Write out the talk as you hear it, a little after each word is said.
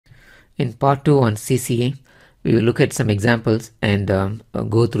In part 2 on CCA, we will look at some examples and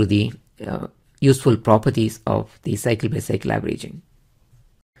go through the useful properties of the cycle-by-cycle averaging.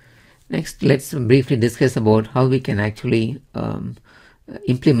 Next, let's briefly discuss about how we can actually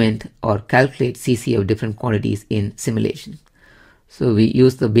implement or calculate CCA of different quantities in simulation. So we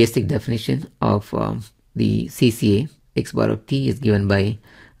use the basic definition of the CCA. X bar of t is given by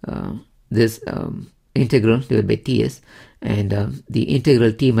this integral divided by ts, and the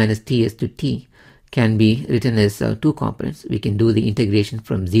integral t minus ts to t can be written as two components. We can do the integration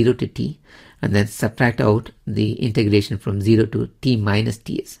from 0 to t and then subtract out the integration from 0 to t minus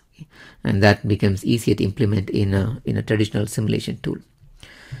ts, okay? And that becomes easier to implement in a traditional simulation tool.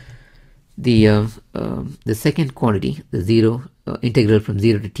 The second quantity, the integral from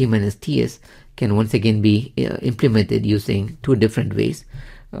 0 to t minus ts, can once again be implemented using two different ways.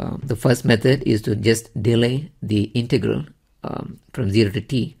 The first method is to just delay the integral from 0 to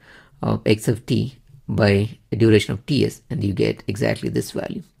t of x of t by a duration of ts, and you get exactly this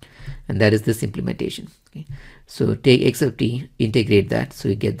value, and that is this implementation. Okay? So take x of t, integrate that, so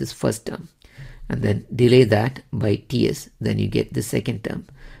you get this first term, and then delay that by ts, then you get the second term,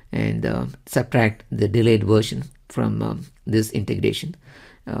 and subtract the delayed version from this integration.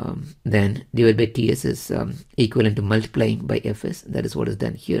 Then divided by ts is equivalent to multiplying by fs. That is what is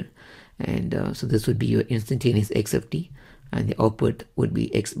done here, and so this would be your instantaneous x of t, and the output would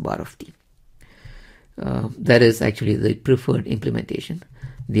be x bar of t. That is actually the preferred implementation.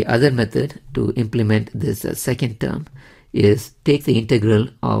 The other method to implement this second term is take the integral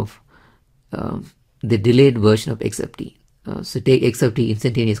of the delayed version of x of t. So take x of t,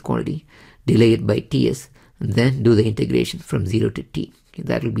 instantaneous quantity, delay it by ts, and then do the integration from 0 to t. Okay,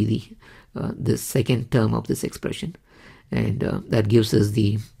 that will be the second term of this expression, and that gives us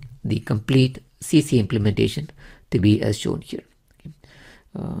the complete CC implementation to be as shown here. Okay.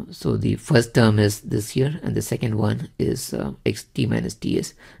 So the first term is this here, and the second one is xt minus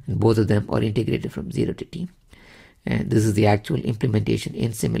ts, and both of them are integrated from 0 to t. And this is the actual implementation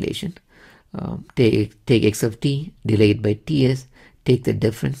in simulation. Take x of t, delay it by ts, take the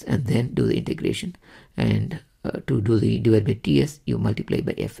difference, and then do the integration. And to do the divide by ts, you multiply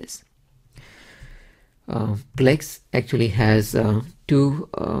by fs. Plex actually has two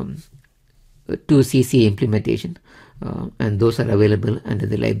CCA implementation, and those are available under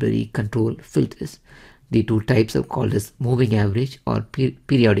the library control filters. The two types are called as moving average or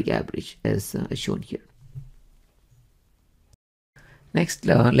periodic average, as shown here. Next,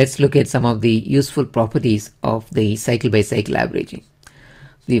 let's look at some of the useful properties of the cycle-by-cycle averaging.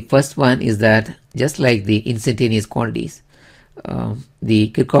 The first one is that just like the instantaneous quantities,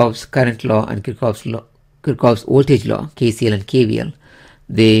 the Kirchhoff's current law and Kirchhoff's voltage law, KCL and KVL,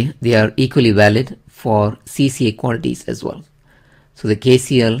 they are equally valid for CCA quantities as well. So the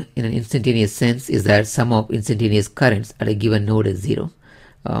KCL in an instantaneous sense is that sum of instantaneous currents at a given node is 0,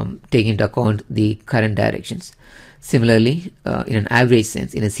 taking into account the current directions. Similarly, in an average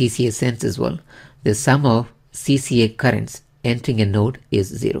sense, in a CCA sense as well, the sum of CCA currents entering a node is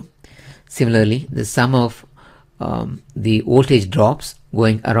 0. Similarly, the sum of the voltage drops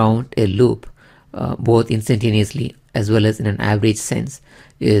going around a loop, both instantaneously as well as in an average sense,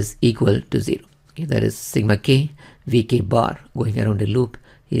 is equal to 0. Okay, that is sigma k vk bar going around a loop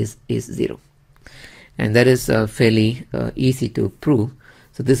is 0, and that is fairly easy to prove.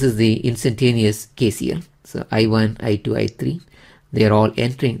 So this is the instantaneous KCL. So I1, I2, I3, they are all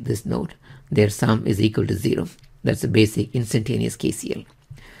entering this node. Their sum is equal to 0. That's the basic instantaneous KCL.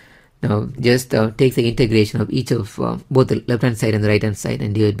 Now just take the integration of each of both the left hand side and the right hand side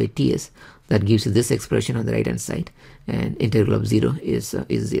and divide by ts. That gives you this expression on the right hand side, and integral of 0 is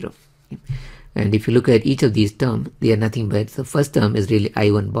 0. Okay. And if you look at each of these terms, they are nothing but the first term is really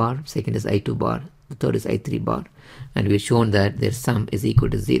I1 bar, second is I2 bar, the third is I3 bar, and we've shown that their sum is equal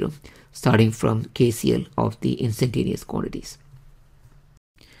to 0, starting from KCL of the instantaneous quantities.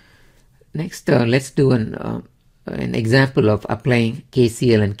 Next, let's do an example of applying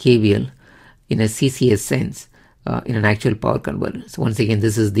KCL and KVL in a CCA sense in an actual power converter. So once again,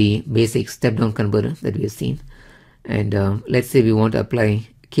 this is the basic step-down converter that we have seen, and let's say we want to apply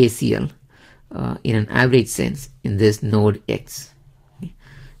KCL in an average sense in this node X. Okay.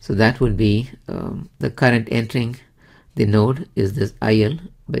 So that would be the current entering the node is this IL,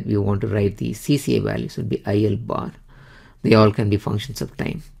 but we want to write the CCA value, so it would be IL bar. They all can be functions of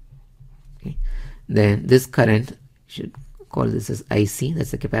time. Okay. Then this current, should call this as IC,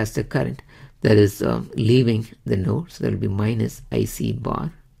 that's the capacitor current that is leaving the node, so that will be minus IC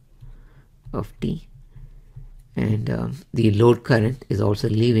bar of t. And the load current is also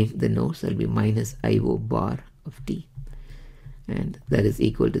leaving the node, so that will be minus IO bar of t, and that is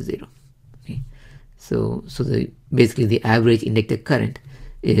equal to 0. So basically the average inductor current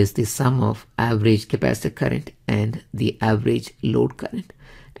is the sum of average capacitor current and the average load current.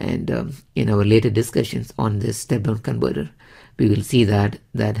 And in our later discussions on this step-down converter, we will see that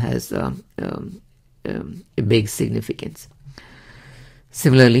that has a big significance.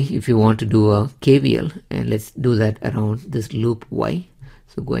 Similarly, if you want to do a KVL, and let's do that around this loop Y,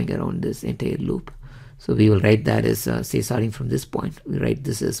 so going around this entire loop, so we will write that as say starting from this point, we write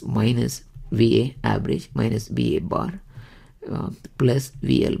this as minus VA average minus VA bar plus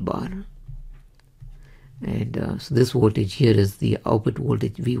VL bar, and so this voltage here is the output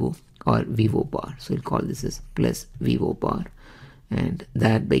voltage VO or VO bar, so we'll call this as plus VO bar, and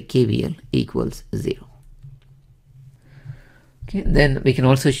that by KVL equals 0. Okay, then we can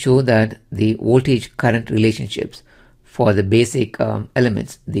also show that the voltage current relationships for the basic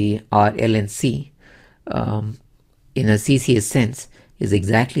elements, the R, L and C, in a CCA sense is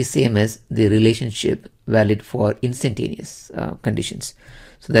exactly same as the relationship valid for instantaneous conditions.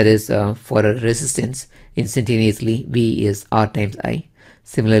 So that is for a resistance, instantaneously V is R times I.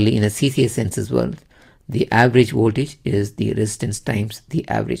 Similarly, in a CCA sense as well, the average voltage is the resistance times the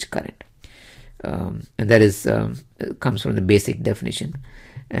average current. And that is comes from the basic definition.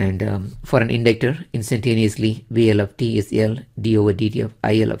 And for an inductor, instantaneously VL of t is L d over dt of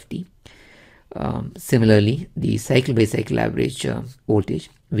IL of t. Similarly, the cycle by cycle average voltage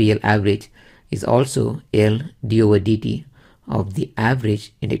VL average is also L d over dt of the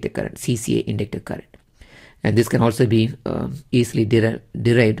average inductor current, CCA inductor current. And this can also be easily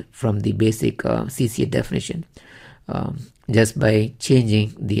derived from the basic CCA definition, just by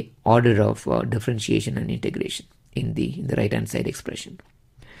changing the order of differentiation and integration in the right hand side expression.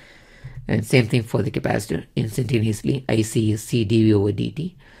 And same thing for the capacitor, instantaneously IC is C dV over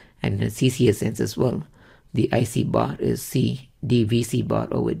dt, and in a CCA sense as well, the IC bar is C dVC bar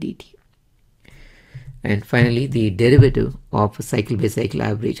over dt. And finally, the derivative of a cycle by cycle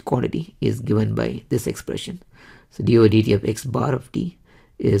average quantity is given by this expression. So d over dt of x bar of t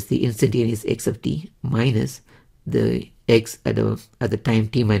is the instantaneous x of t minus the x at the time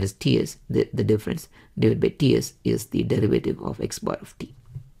t minus ts, the difference divided by ts is the derivative of x bar of t.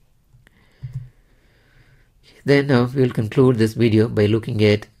 Then we will conclude this video by looking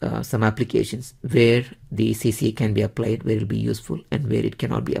at some applications where the CCA can be applied, where it will be useful, and where it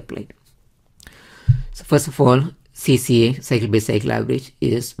cannot be applied. So first of all, CCA, cycle by cycle average,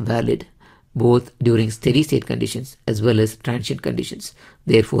 is valid both during steady state conditions as well as transient conditions.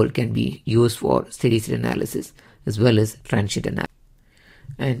 Therefore, it can be used for steady state analysis as well as transient analysis.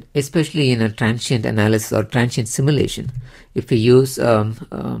 And especially in a transient analysis or transient simulation, if we use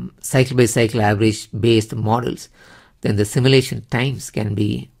cycle by cycle average based models, then the simulation times can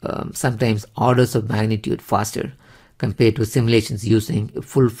be sometimes orders of magnitude faster compared to simulations using a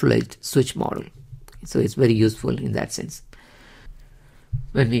full-fledged switch model. So it's very useful in that sense.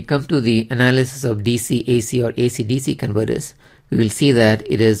 When we come to the analysis of DC AC or AC DC converters, we will see that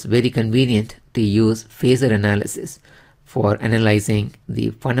it is very convenient to use phasor analysis for analyzing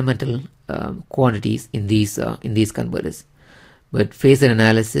the fundamental quantities in these converters. But phasor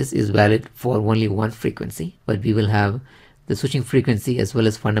analysis is valid for only one frequency, but we will have the switching frequency as well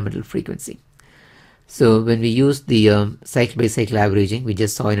as fundamental frequency. So when we use the cycle by cycle averaging, we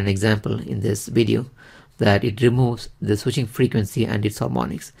just saw in an example in this video that it removes the switching frequency and its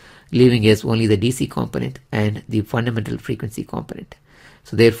harmonics, leaving us only the DC component and the fundamental frequency component.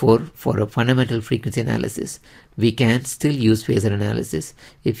 So therefore, for a fundamental frequency analysis, we can still use phasor analysis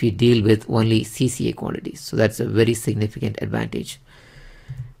if we deal with only CCA quantities. So that's a very significant advantage.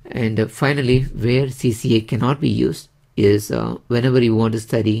 And finally, where CCA cannot be used is whenever you want to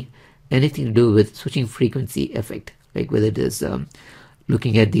study anything to do with switching frequency effect, like whether it is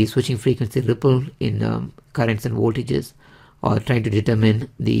looking at the switching frequency ripple in currents and voltages, or trying to determine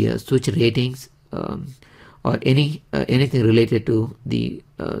the switch ratings, or anything related to the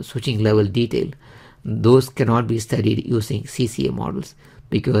switching level detail. Those cannot be studied using CCA models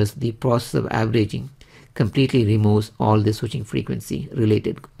because the process of averaging completely removes all the switching frequency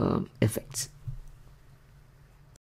related effects.